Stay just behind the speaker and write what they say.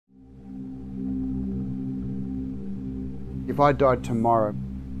If I died tomorrow,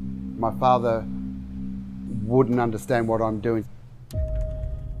 my father wouldn't understand what I'm doing.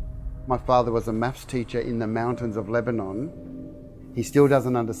 My father was a maths teacher in the mountains of Lebanon. He still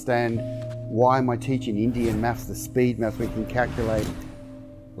doesn't understand why am I teaching Indian maths, the speed maths we can calculate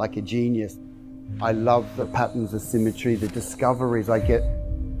like a genius. I love the patterns, the symmetry, the discoveries I get.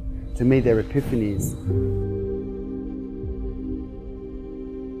 To me, they're epiphanies.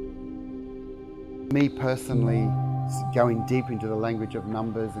 Me personally, going deep into the language of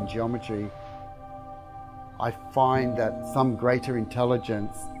numbers and geometry, I find that some greater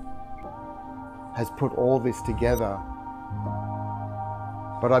intelligence has put all this together.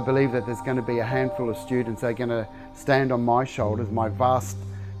 But I believe that there's going to be a handful of students that are going to stand on my shoulders, my vast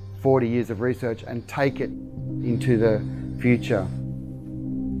 40 years of research, and take it into the future.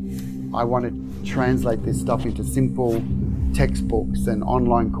 I want to translate this stuff into simple textbooks and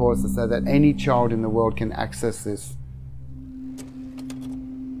online courses so that any child in the world can access this.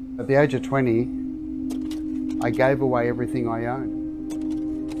 At the age of 20, I gave away everything I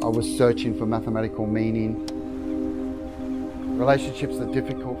owned. I was searching for mathematical meaning. Relationships are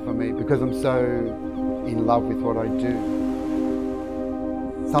difficult for me because I'm so in love with what I do.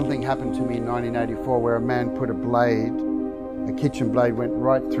 Something happened to me in 1984 where a man put a kitchen blade went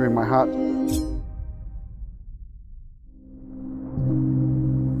right through my heart.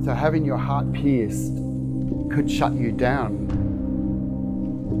 So having your heart pierced could shut you down.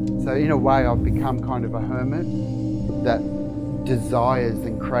 So in a way, I've become kind of a hermit that desires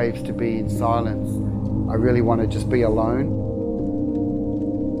and craves to be in silence. I really want to just be alone.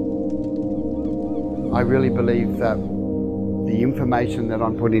 I really believe that the information that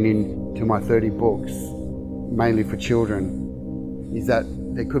I'm putting into my 30 books, mainly for children, is that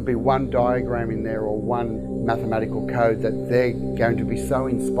there could be one diagram in there or one mathematical code that they're going to be so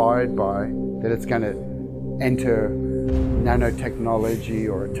inspired by that it's going to enter nanotechnology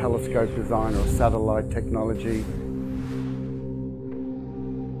or a telescope design or satellite technology.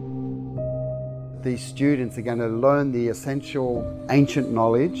 These students are going to learn the essential ancient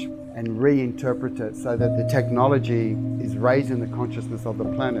knowledge and reinterpret it so that the technology is raising the consciousness of the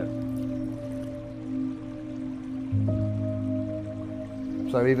planet.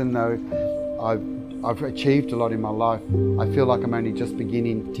 So even though I've achieved a lot in my life, I feel like I'm only just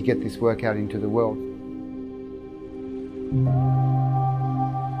beginning to get this work out into the world.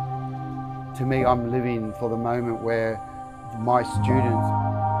 To me, I'm living for the moment where my students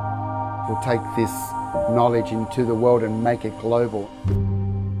will take this knowledge into the world and make it global.